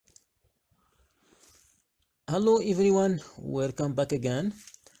Hello everyone, welcome back again.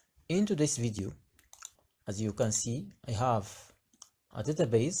 In today's video, as you can see, I have a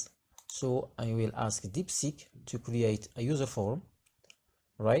database, so I will ask DeepSeek to create a user form,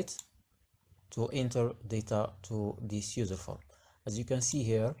 right, to enter data to this user form. As you can see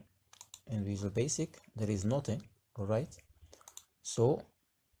here in Visual Basic, there is nothing, all right? So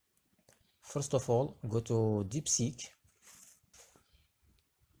first of all, go to DeepSeek,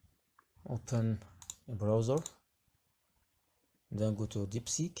 open a browser, then go to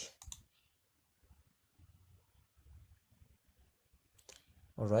DeepSeek.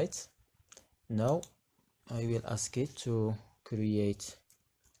 All right, now I will ask it to create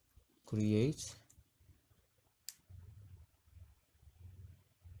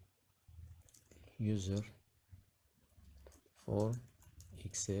user form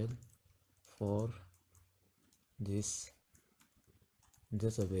Excel for this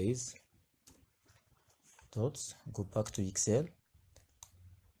database. Dots, go back to Excel,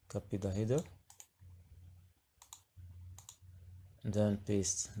 copy the header, then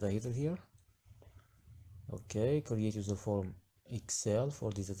paste the header here. Okay, create user form Excel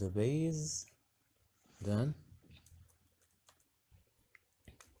for this database, then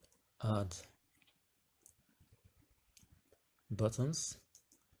add buttons,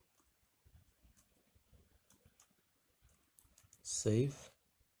 save,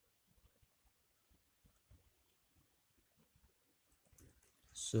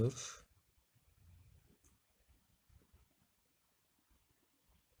 search,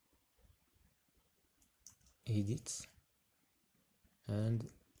 edit and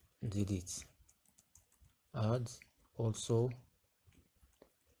delete. Add also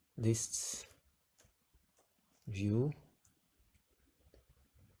lists view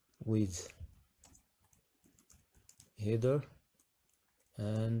with header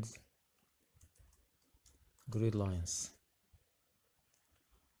and grid lines.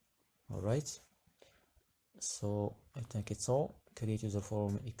 All right, so I think it's all. Create user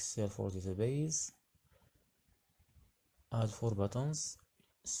form Excel for database, add 4 buttons,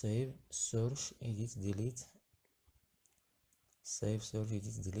 save, search, edit, delete, save, search,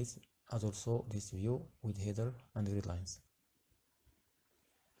 edit, delete. Add also this view with header and grid lines.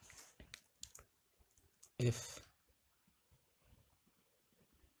 If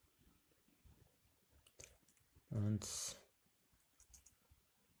and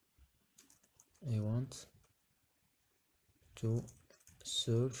I want to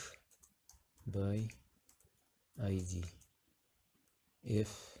search by ID.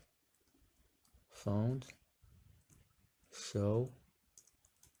 If found, show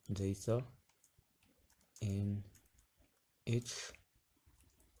data in each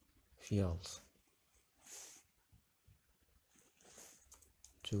field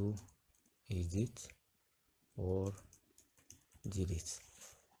to edit or delete.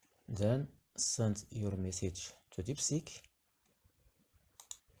 Then send your message to DeepSeek.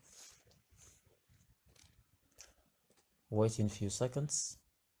 Wait in few seconds.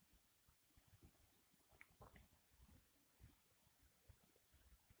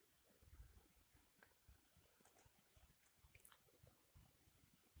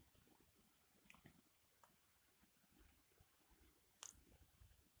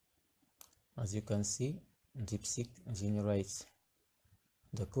 As you can see, DeepSeek generates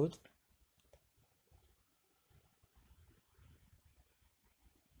the code.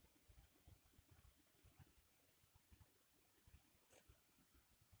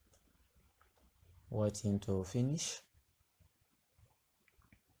 Waiting to finish.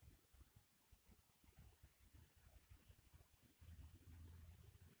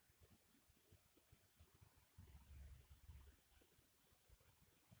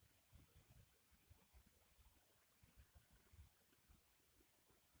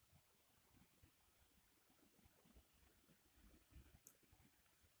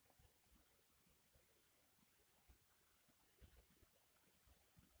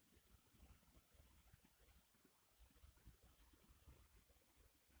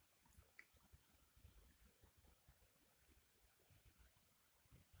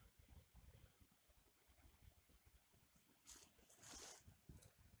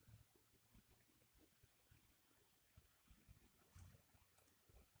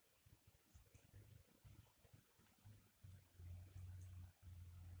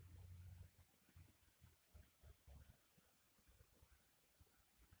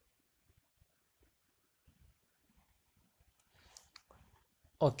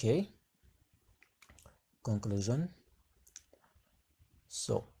 Okay, conclusion.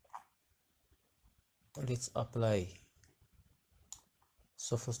 So let's apply.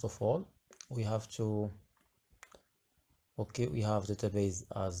 So first of all, we have to Okay, we have database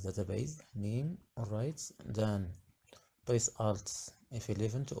as database name. All right, then press Alt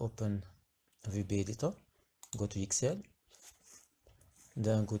F11 to open VB editor. Go to Excel,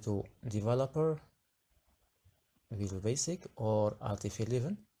 then go to developer, Visual Basic or Alt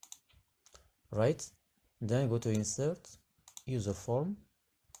F11, right? Then go to insert user form.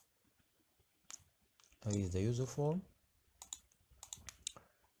 Here is the user form,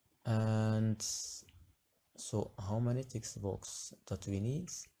 and so how many text box that we need?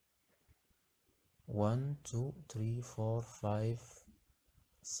 1 2 3 4 5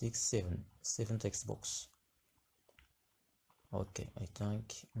 6 7 text box. Okay, I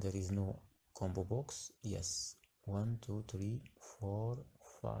think there is no combo box. Yes, 1 2 3 4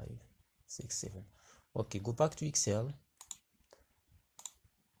 5 6 7. Okay, go back to Excel.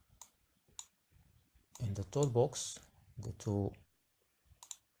 In the toolbox, go to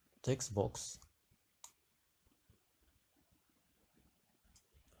text box,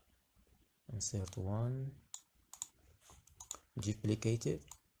 insert 1, duplicate it,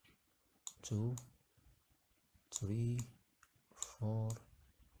 2 3 4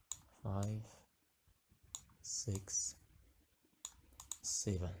 5 6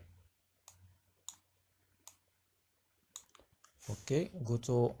 7. Okay, go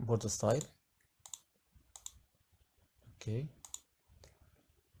to border style. Okay,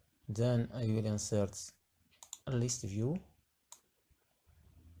 then I will insert a list view.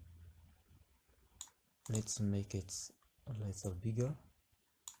 Let's make it a little bigger.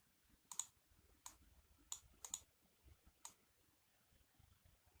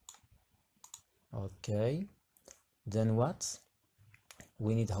 Okay, then what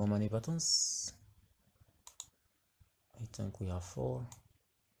we need? How many buttons? I think we have 4.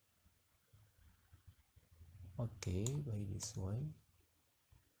 Okay, by this way,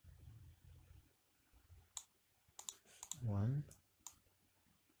 1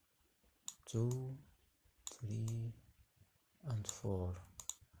 2 3 and 4.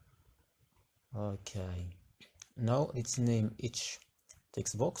 Okay, now let's name each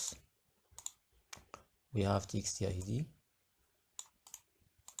text box. We have text ID.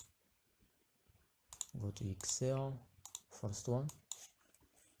 Go to Excel, first one,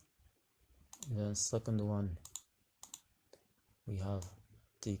 then second one we have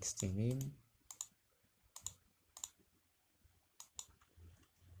text name,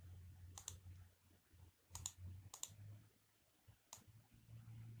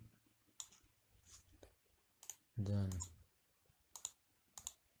 then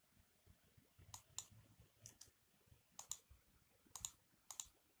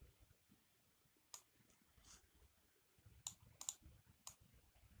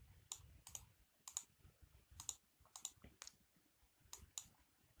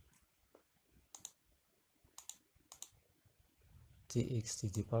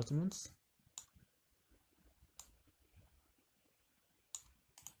txt departments,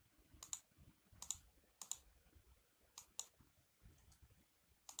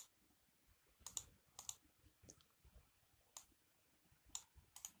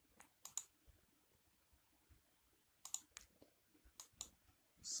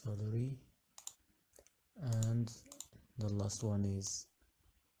 salary, and the last one is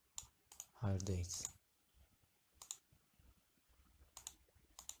hire date.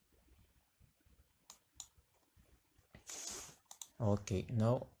 Okay,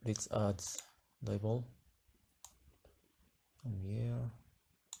 now let's add label from here,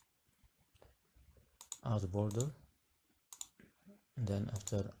 add border, and then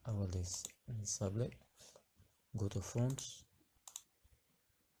after all this disable it, go to fonts,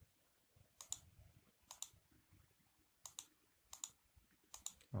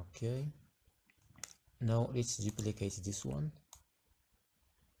 okay. Now let's duplicate this one.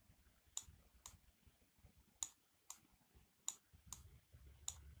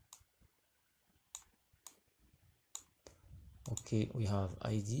 Okay, we have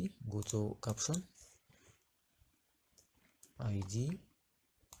ID, go to caption, ID,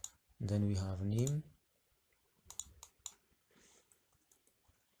 then we have name,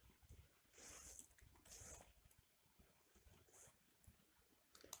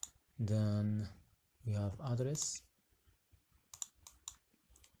 then we have address,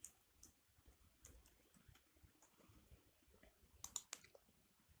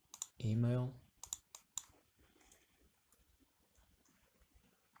 email,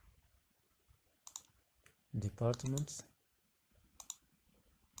 department,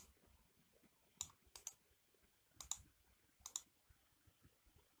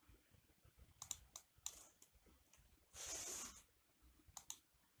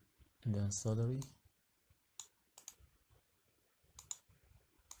 and then salary,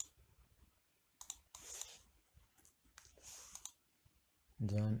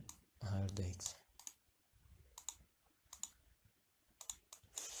 then hire date.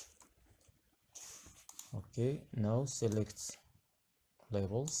 Okay, now select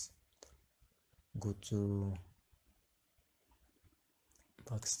labels, go to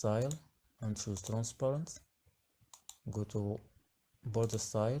back style and choose transparent, go to border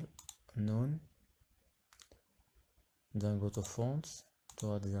style, none, then go to fonts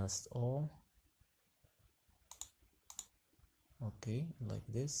to adjust all. Okay, like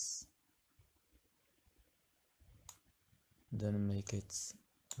this, then make it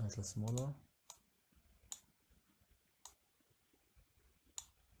a little smaller.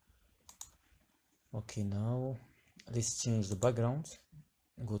 Okay, now let's change the background.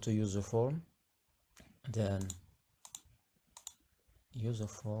 Go to user form, then user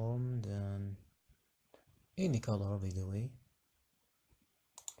form, then any color, by the way,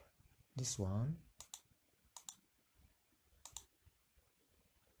 this one.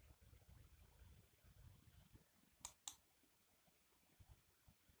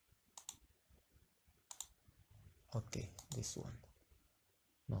 Okay, this one,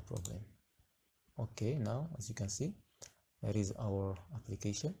 no problem. Okay, now as you can see, here is our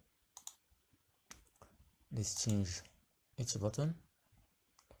application. Let's change each button.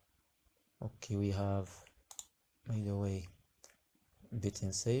 Okay, we have, by the way, bit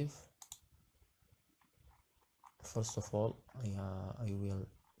and save. First of all, I will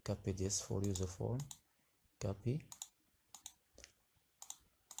copy this for user form, copy,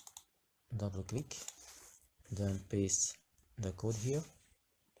 double click, then paste the code here.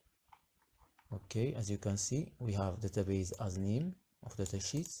 Okay, as you can see, we have database as name of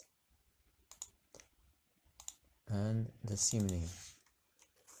datasheet and the same name.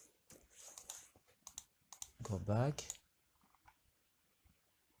 Go back,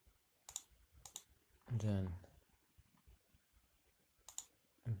 then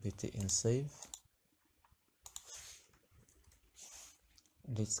bit and save.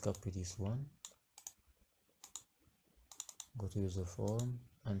 Let's copy this one, go to user form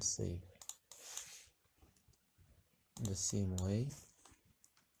and save. The same way,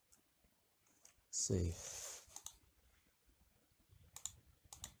 save.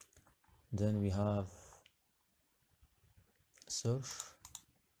 Then we have search,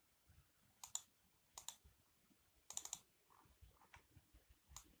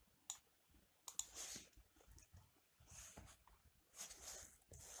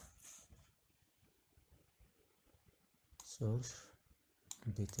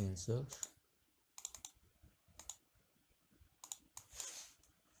 bit and search,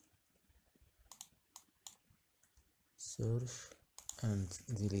 and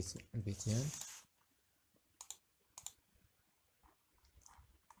delete btn.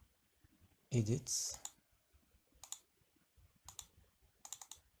 Edit,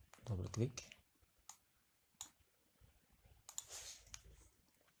 double click,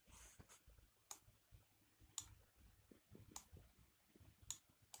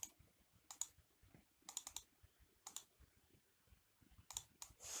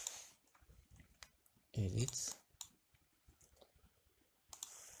 edit,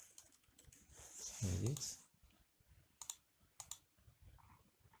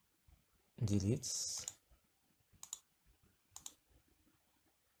 delete,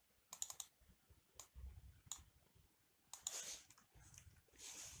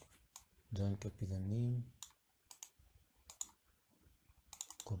 then copy the name,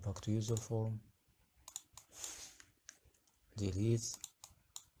 go back to user form, delete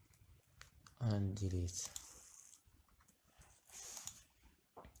and delete.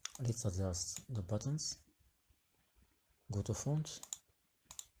 Let's adjust the buttons, go to font,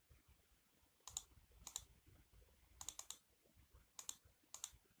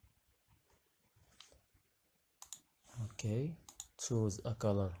 okay, choose a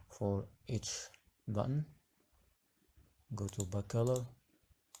color for each button, go to back color,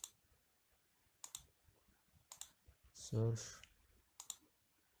 search,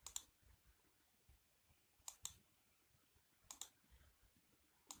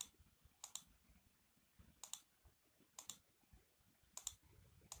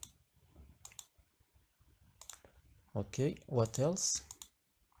 okay, what else?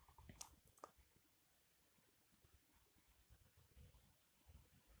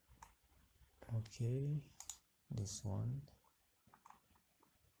 Okay, this one,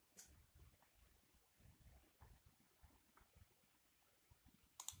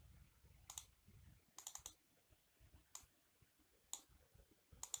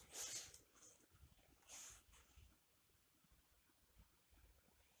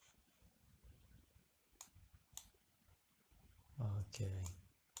 Okay.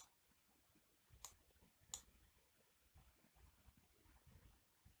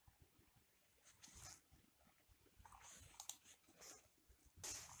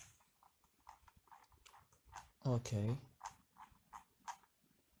 Okay,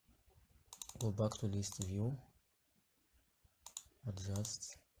 go back to list view,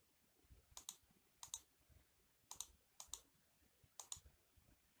 adjust.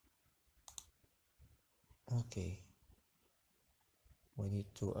 Okay, we need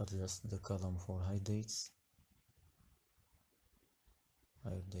to adjust the column for high dates.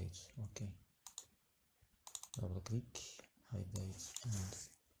 High dates, okay. Double click, high dates, and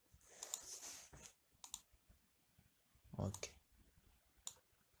okay.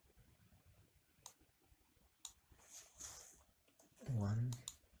 One,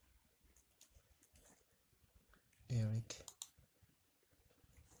 Eric,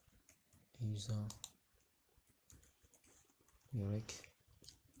 user, Eric,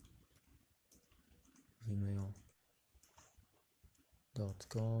 gmail.com,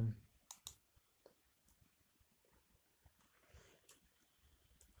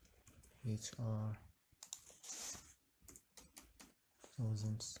 HR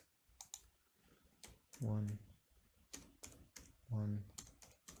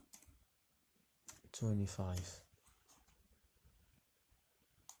 125.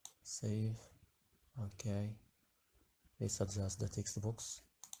 Save. Okay, let's adjust the text box.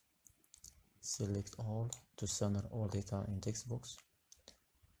 Select all to center all data in text box.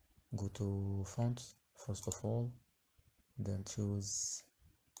 Go to font first of all, then choose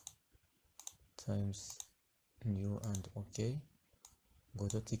Times New and OK. Go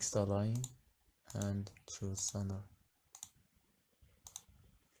to text align and choose center.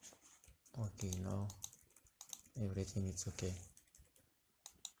 Okay, now everything is okay.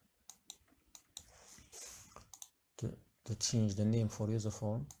 To change the name for user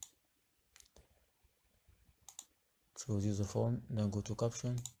form, choose user form, then go to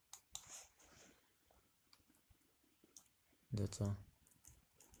caption, data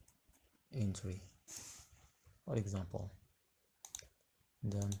entry, for example,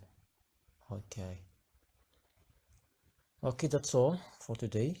 then okay. Okay, that's all for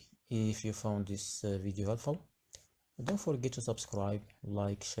today. If you found this video helpful, don't forget to subscribe,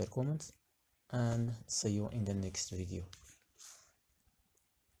 like, share, comment, and see you in the next video.